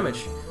 fast that's,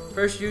 damage.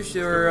 First, use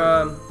your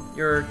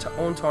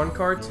own taunt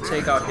card to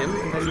take out him,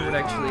 and then you would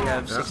actually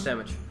have 6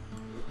 damage.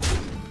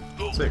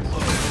 6.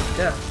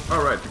 Yeah.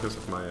 Alright, because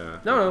of my...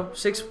 No,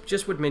 6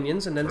 just with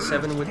minions, and then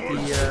 7 with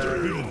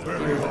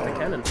the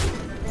cannon.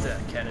 The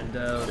cannon,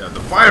 Yeah, the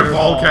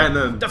fireball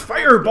cannon! The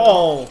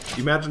fireball!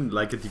 Imagine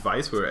like a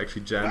device where you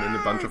actually jam in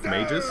a bunch of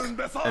mages,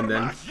 and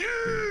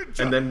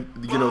then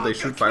you know they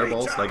shoot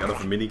fireballs like out of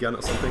a minigun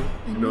or something.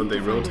 You know, and they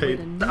rotate.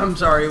 I'm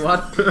sorry,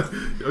 what?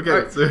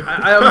 Okay, so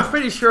I'm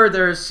pretty sure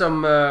there's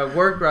some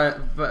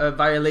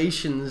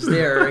violations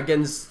there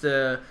against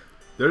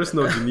there is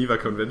no Geneva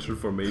Convention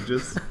for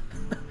mages.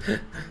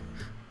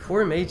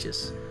 poor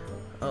mages.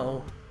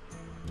 Oh.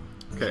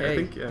 Okay, I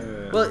think.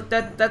 Well,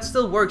 that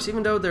still works,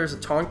 even though there's a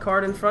taunt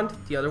card in front.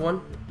 The other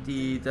one,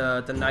 the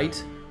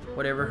knight,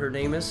 whatever her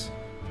name is,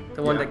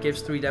 the one Yeah. that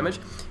gives 3 damage,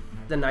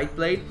 the Night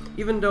Blade.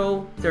 Even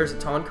though there's a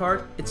taunt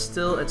card, it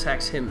still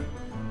attacks him.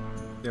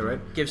 Yeah, right.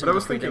 Gives But I him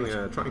was 3 thinking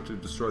damage. trying to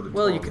destroy the.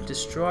 Well, you taunt, could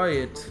destroy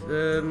it.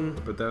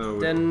 But then I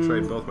would Then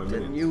trade both my then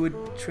minions. you would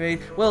trade.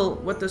 Well,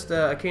 what does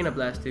the Arcana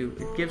Blast do?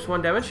 It gives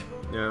 1 damage.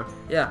 Yeah.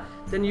 Yeah.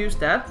 Then use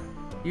that.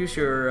 Use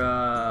your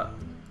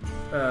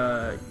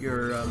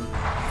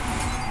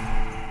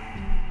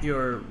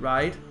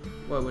ride.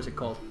 What was it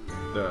called?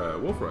 The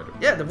Wolf Rider.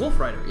 Yeah, the Wolf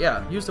Rider.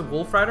 Yeah, use the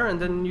Wolf Rider and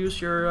then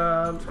use your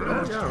Yeah,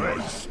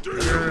 right.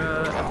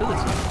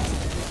 ability.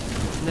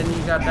 And then you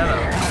got that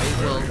out. Right?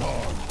 Well,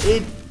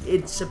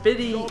 it's a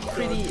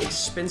pretty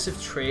expensive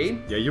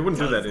trade. Yeah, you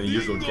wouldn't do that in a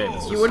usual game.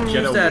 It's You just wouldn't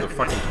get use over that. the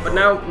fucking But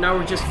now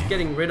we're just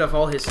getting rid of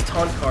all his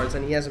taunt cards,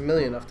 and he has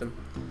 1,000,000 of them.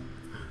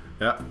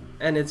 Yeah.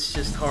 And it's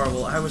just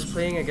horrible. I was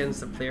playing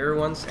against a player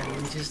once, and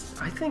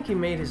I think he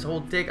made his whole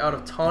deck out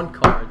of taunt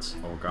cards.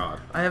 Oh god.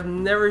 I have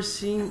never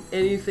seen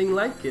anything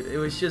like it. It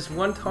was just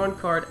one taunt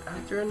card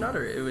after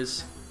another. It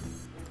was...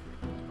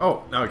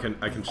 Oh, now I can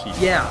cheat.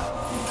 Yeah,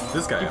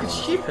 This guy. you could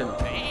sheep him.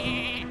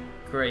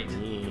 Great.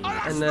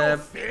 And then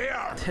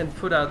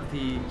put out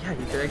the... Yeah,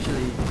 you could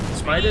actually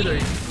smite it, or you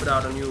could put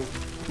out a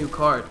new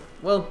card.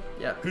 Well,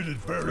 yeah.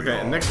 Okay,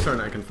 and next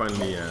turn I can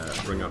finally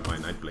bring up my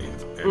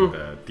Nightblade and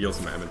deal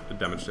some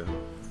damage to him.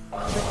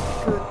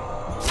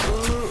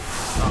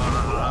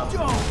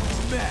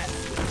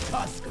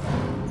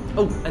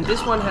 Oh, and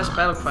this one has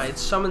battle cry. It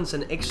summons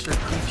an extra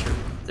creature.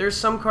 There's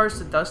some cards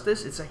that does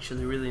this. It's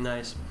actually really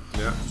nice.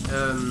 Yeah.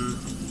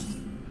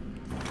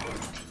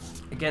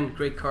 Again,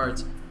 great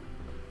cards.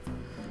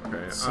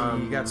 Okay. So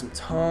you got some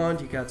taunt,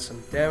 you got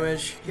some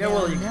damage. Yeah,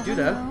 well, you could do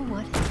that.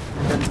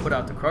 And then put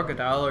out the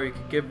crocodile, or you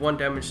could give 1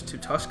 damage to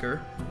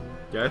Tusker.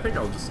 Yeah, I think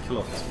I'll just kill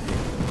off this.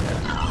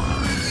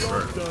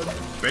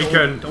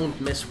 Bacon. Don't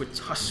mess with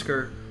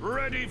Tusker.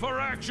 Ready for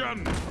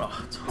action.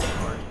 Oh, it's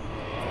hard.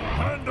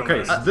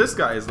 Okay, so this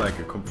guy is like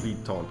a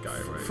complete taunt guy,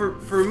 right?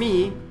 For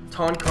me,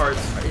 taunt cards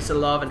is a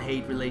love and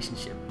hate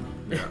relationship.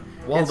 Yeah.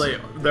 Well,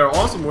 they're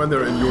awesome when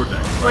they're in your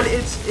deck. When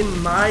it's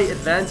in my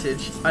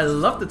advantage, I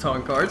love the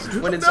taunt cards.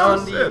 When it's No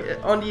on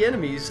shit. the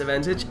enemy's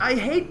advantage, I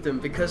hate them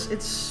because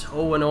it's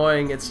so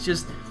annoying. It's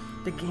just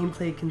the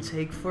gameplay can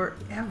take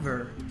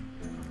forever.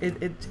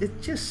 It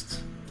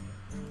just,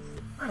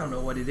 I don't know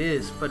what it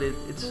is, but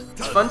it's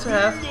fun to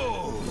have.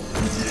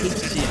 It's hate to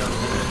see it on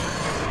video.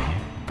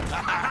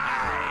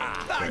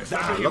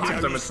 Okay. Lots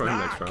of damage for him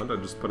next round. I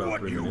just put out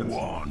 3 minions.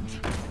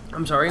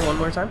 I'm sorry, one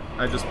more time.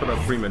 I just put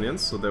out 3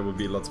 minions, so there will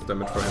be lots of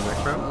damage for him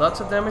next round. Lots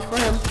of damage for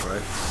him.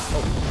 Right.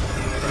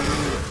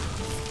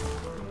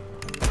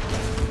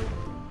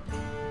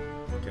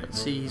 Okay.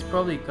 See, he's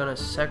probably gonna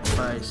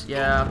sacrifice.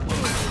 Yeah,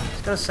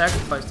 he's gonna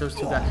sacrifice those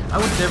 2 guys. I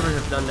would never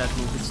have done that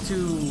move. It's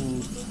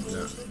too.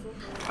 Yeah.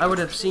 I would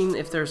have seen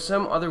if there's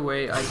some other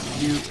way I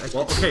could use.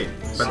 Well, okay,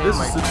 but this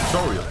is the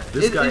tutorial.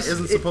 This guy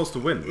isn't supposed to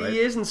win, right? He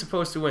isn't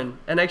supposed to win,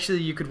 and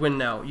actually you could win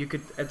now. You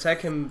could attack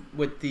him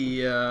with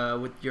the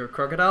with your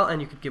crocodile, and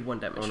you could give 1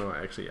 damage. Oh no,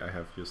 actually I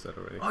have used that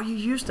already. Oh, you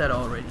used that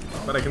already.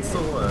 But I can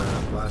still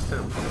blast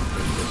him.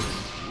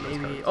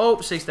 Maybe.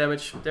 Oh, 6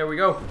 damage. There we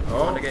go.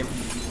 Oh. Won the game.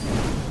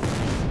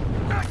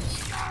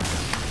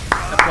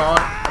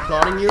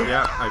 Applauding you.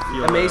 Yeah, I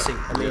feel Amazing,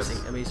 yes.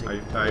 amazing.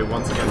 I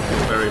once again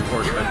feel very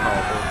important and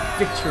powerful.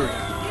 Victory.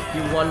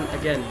 You won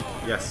again.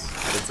 Yes,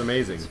 it's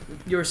amazing.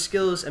 Your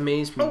skills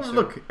amaze me. Oh sir.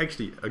 look,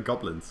 actually,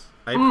 goblins.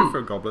 I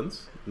prefer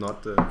goblins,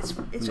 not It's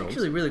gnomes.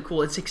 actually really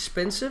cool. It's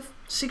expensive,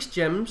 6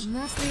 gems. And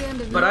that's the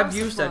end of But your I've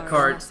used that safari,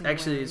 card Racing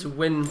actually Way. to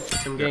win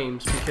some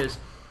games because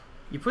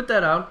you put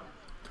that out,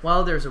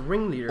 While there's a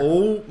ringleader.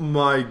 Oh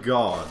my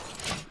god.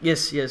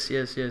 Yes.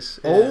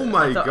 Oh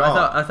my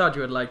god. I thought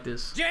you would like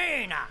this.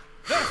 Jaina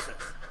versus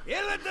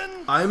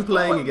Illidan. I'm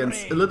playing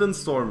against Illidan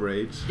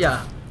Stormrage,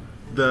 Yeah.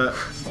 the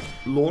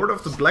Lord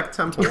of the Black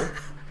Temple.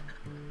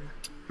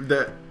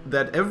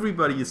 that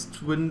everybody is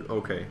twin.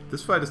 Okay,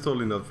 this fight is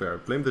totally not fair.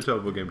 Blame the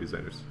terrible game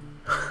designers.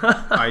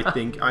 I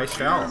think I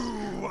shall.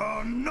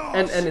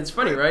 And it's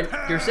funny, right?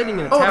 You're sitting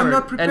in a Oh, tavern. I'm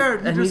not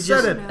prepared. And You just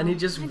said it. And he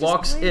just I just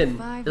walks played in.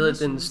 5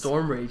 Illidan missions.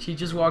 Stormrage. He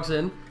just walks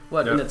in.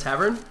 What, Yeah. in a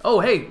tavern? Oh,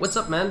 hey, what's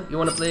up, man? You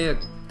want to play a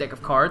deck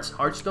of cards,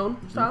 Hearthstone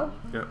style?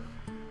 Yeah.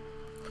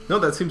 No,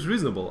 that seems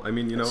reasonable. I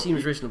mean, you know,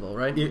 Seems reasonable,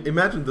 right?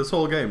 imagine this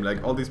whole game,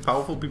 like all these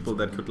powerful people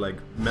that could like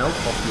melt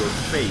off your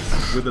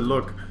face with a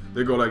look.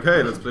 They go like,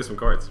 "Hey, let's play some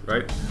cards,"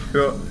 right? You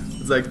know,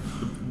 it's like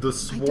the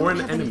sworn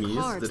have any enemies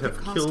cards that have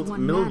that cost killed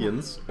 1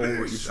 millions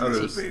over each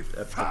other's.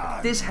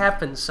 This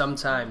happens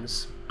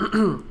sometimes.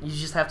 You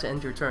just have to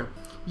end your turn.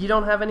 You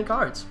don't have any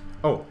cards.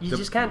 Oh, You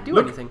just can't do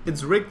look, anything.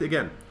 It's rigged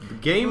again. The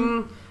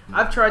game.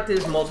 I've tried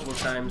this multiple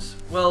times.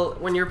 Well,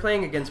 when you're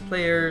playing against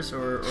players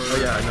or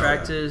yeah, I know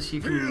practice,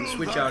 you can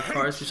switch out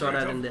cards. We saw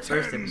that in the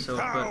first episode.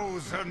 But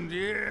 10,000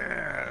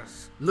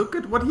 years. Look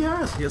at what he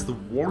has. He has the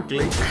War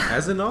Glaive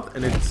Azeroth,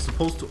 and it's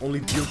supposed to only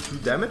deal 2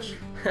 damage.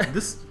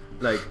 This,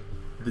 like,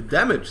 the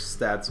damage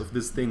stats of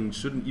this thing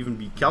shouldn't even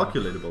be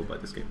calculatable by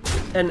this game.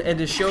 and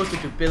it shows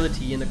the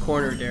ability in the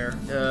corner there.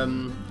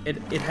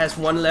 It has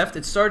 1 left.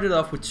 It started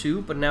off with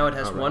 2, but now it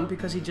has Alright. 1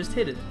 because he just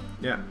hit it.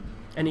 Yeah.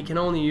 And he can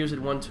only use it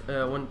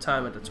one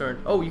time at a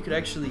turn. Oh, you could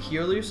actually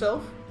heal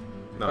yourself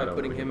No, by no,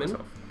 putting him in.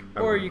 myself.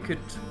 Or you could,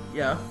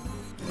 yeah,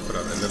 Put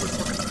out another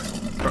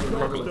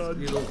crocodile.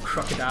 little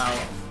crocodile.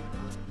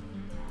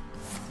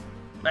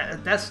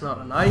 That's not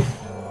a knife.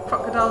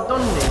 Crocodile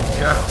Dundee.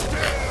 Yeah.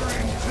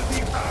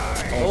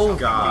 Oh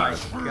God.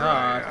 my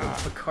god.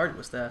 What card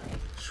was that?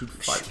 Shoot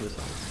 5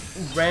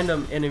 missiles.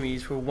 Random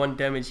enemies for 1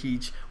 damage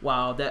each.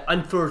 Wow, that,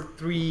 and for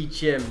 3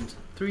 gems.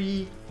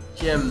 3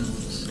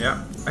 gems.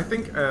 Yeah, I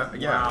think, yeah,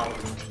 Wow.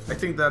 I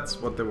think that's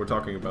what they were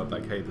talking about.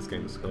 Like, hey, this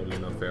game is totally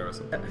not fair or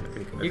something. I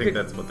You think could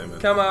that's what they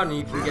meant. Come out and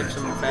you can get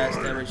some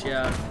fast damage,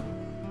 yeah.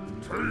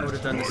 I would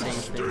have done the same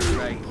thing.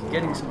 Like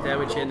getting some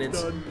damage in,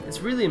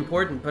 it's really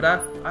important. But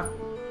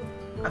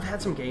I've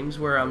had some games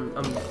where I'm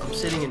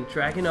sitting and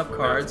dragging up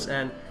cards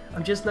and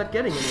I'm just not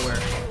getting anywhere.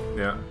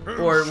 Yeah.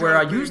 Or where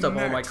I used up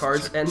all my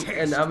cards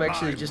and I'm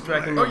actually just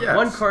dragging up yeah.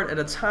 1 card at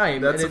a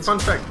time. That's and a it's fun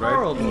fact, right?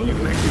 horrible. You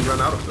can actually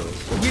run out of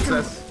those. You It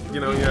can- says, you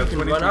know, you have You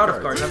can 23 run out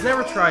of cards. I've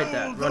never tried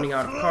that, running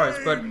out of cards,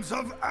 but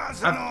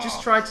I've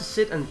just tried to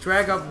sit and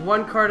drag up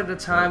 1 card at a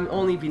time,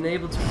 only being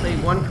able to play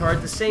 1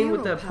 card. The same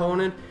with the Hero power.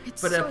 opponent,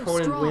 It's but the so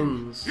opponent strong.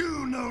 wins.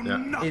 You know Yeah.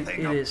 nothing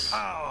It of is.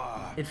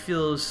 power. It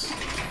feels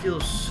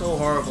so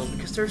horrible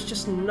because there's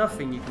just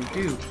nothing you can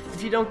do.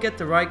 If you don't get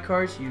the right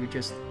cards, you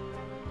just,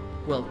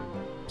 well,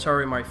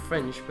 sorry my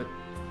French, but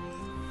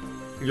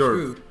you're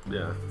screwed.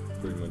 Yeah,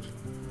 pretty much.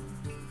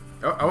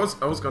 I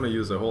was gonna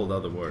use a whole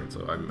other word,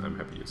 so I'm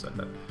happy you said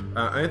that.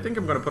 I think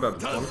I'm gonna put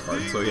out 1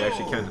 card, so he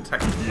actually can't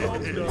attack me.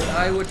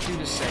 I would do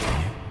the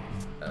same.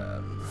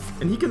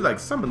 And he can like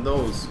summon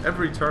those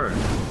every turn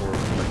for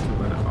like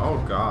 2 minutes.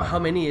 Oh god. How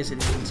many is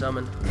it he can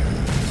summon?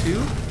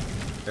 2?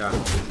 Yeah.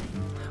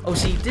 Oh,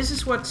 see, this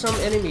is what some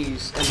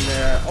enemies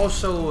and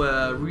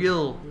also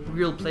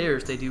real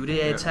players they do.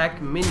 They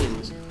attack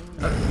minions.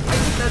 I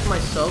did that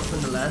myself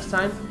in the last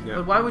time. Yeah.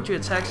 But why would you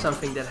attack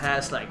something that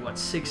has like what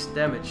 6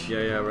 damage?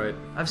 Yeah, right.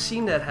 I've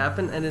seen that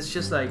happen, and it's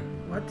just like,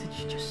 what did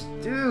you just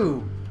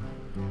do?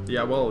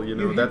 Yeah, well, you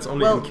know, You- that's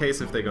only well- in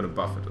case if they're gonna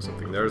buff it or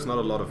something. There's not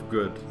a lot of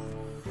good,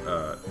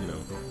 you know,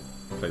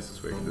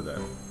 places where you can do that.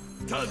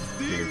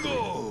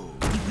 Tadingo!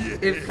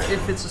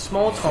 If it's a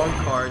small taunt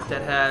card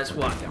that has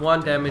what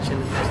 1 damage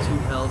and it has 2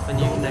 health, and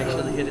you can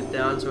actually hit it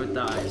down so it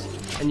dies,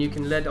 and you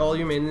can let all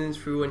your minions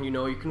through, and you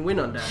know you can win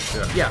on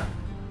that. Yeah,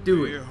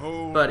 do it.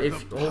 But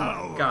if oh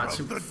my god,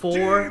 so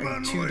 4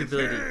 and 2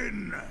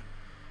 debility.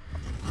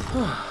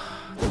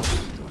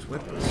 Those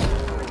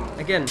weapons.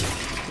 Again,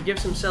 he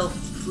gives himself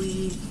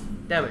 3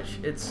 damage.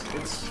 It's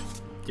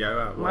Yeah,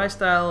 well, my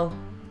style.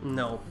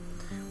 No.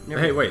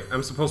 Never. Hey, wait,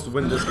 I'm supposed to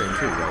win this game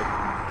too,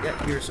 right?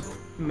 Yeah, you're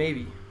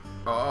maybe.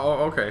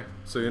 Oh, okay.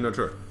 So you're not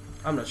sure.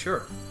 I'm not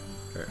sure.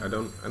 Okay, I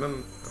don't know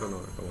if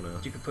I wanna.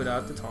 You could put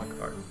out the taunt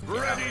card.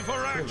 Ready for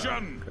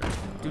action! Okay.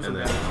 Do some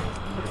And then-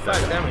 damage.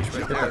 5 damage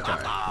right there.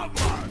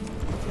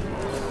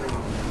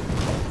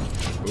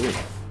 Ooh.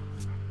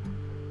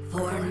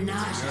 Alright,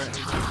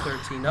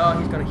 13. Oh,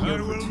 he's gonna I heal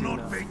for will 2 now.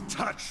 not be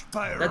touched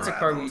by That's a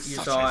card you rabble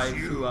such saw I as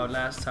you. threw out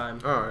last time.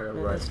 Oh, yeah,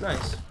 Yeah, right. that's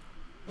nice.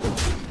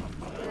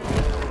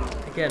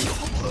 Again,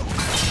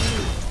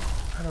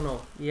 I don't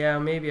know. Yeah,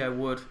 maybe I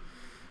would.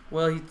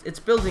 Well, it's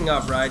building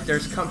up, right?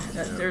 There's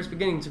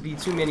beginning to be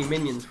too many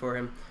minions for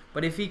him.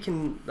 But if he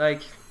can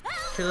like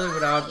kill it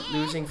without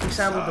losing, for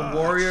example, the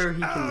warrior,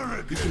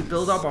 he can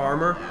build up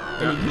armor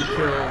and he can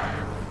kill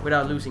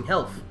without losing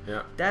health.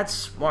 Yeah. That's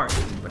smart.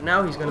 But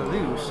now he's gonna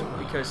lose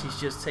because he's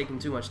just taking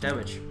too much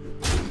damage.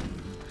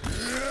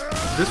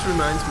 This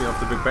reminds me of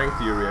the Big Bang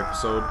Theory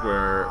episode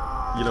where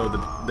you know,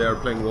 they're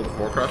playing World of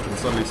Warcraft and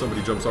suddenly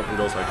somebody jumps up and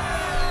goes like,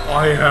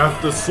 I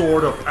have the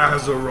Sword of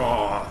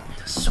Azeroth.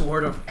 The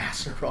Sword of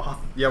Azeroth.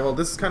 Yeah, well,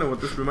 this is kind of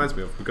what this reminds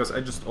me of, because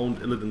I just owned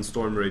Illidan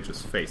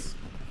Stormrage's face.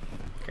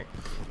 Okay.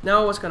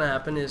 Now what's gonna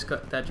happen is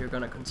that you're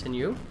gonna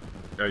continue.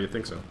 Oh, you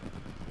think so?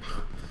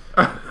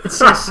 It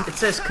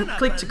says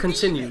click to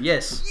continue.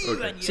 Yes.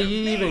 Okay. See,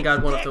 you even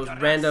got one of those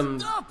random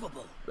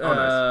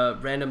nice.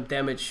 random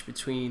damage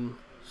between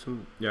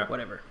some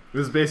whatever.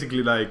 This is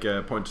basically like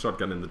point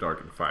shotgun in the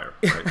dark and fire,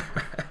 right?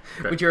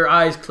 Okay. With your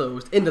eyes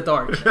closed in the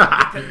dark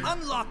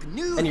Unlock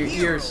new and your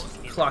ears heroes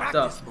in clogged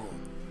up. practice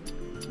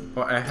mode.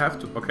 Oh, I have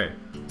to. Okay.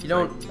 You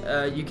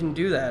don't. You can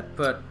do that,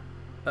 but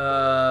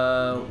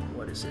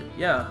what is it?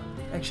 Yeah.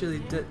 Actually,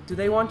 do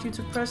they want you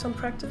to press on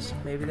practice?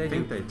 Maybe they do. I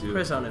think they do.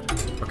 Press on it.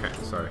 Okay,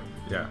 sorry.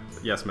 Yeah.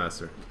 Yes,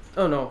 master.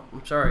 Oh no,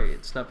 I'm sorry.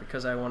 It's not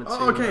because I wanted to.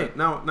 Oh, okay.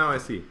 Now I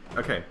see.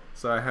 Okay,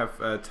 so I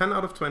have 10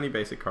 out of 20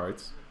 basic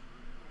cards.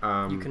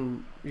 You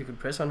can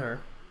press on her.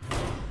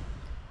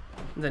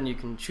 And then you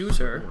can choose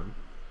her.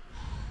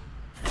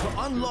 To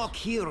unlock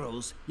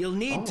heroes, you'll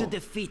need to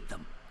defeat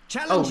them. Oh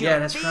Challenge yeah, your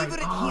that's right.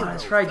 favorite Oh, hero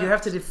that's right. You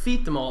have to first.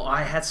 defeat them all.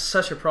 I had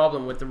such a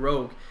problem with the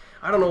rogue.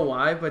 I don't know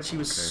why, but she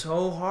was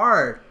so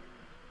hard.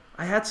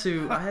 I had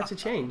to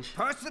change.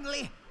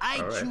 Personally, I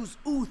All right. choose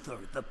Uther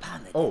the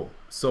Paladin. Oh,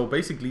 so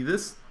basically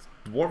this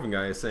dwarven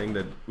guy is saying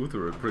that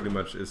Uther pretty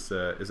much is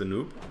a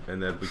noob,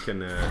 and that we can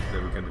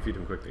defeat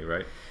him quickly,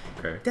 right?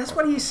 Okay. That's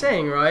what he's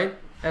saying, right?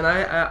 And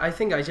I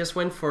think I just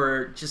went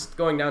for just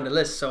going down the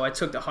list. So I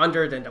took the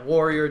hunter, then the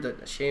warrior, then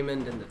the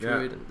shaman, then the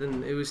druid, and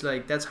then it was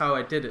like that's how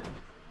I did it.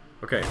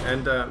 Okay,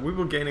 and we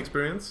will gain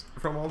experience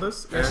from all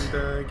this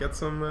and get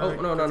some. Oh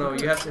no!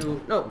 You have to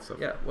stuff.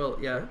 Yeah, well,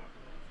 yeah.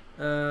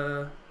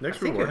 Next I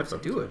think you reward have to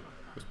stuff. do it.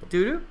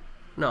 Do?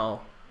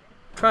 No.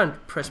 Try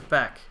and press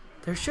back.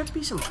 There should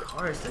be some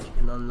cards that you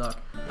can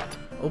unlock.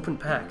 Open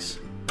packs.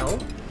 No?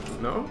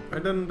 No, I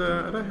didn't.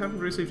 I haven't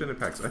received any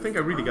packs. I think I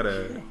really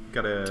gotta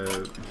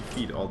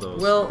defeat all those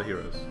the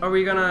heroes. Are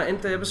we gonna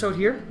end the episode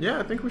here? Yeah,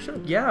 I think we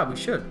should. Yeah, we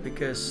should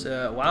because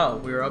wow,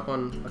 we're up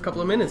on a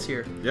couple of minutes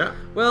here. Yeah.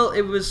 Well,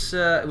 it was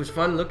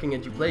fun looking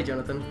at you play,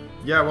 Jonathan.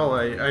 Yeah, well,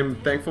 I'm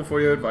thankful for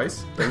your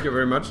advice. Thank you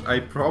very much. I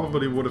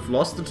probably would have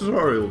lost the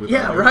tutorial without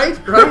Yeah, you. right.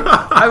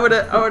 I would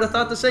have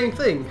thought the same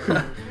thing.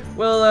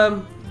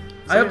 Well,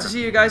 I hope to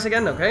see you guys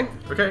again. Okay.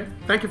 Okay.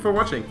 Thank you for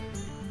watching.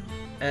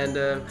 And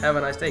have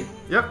a nice day.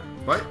 Yep.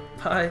 Bye.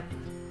 Bye.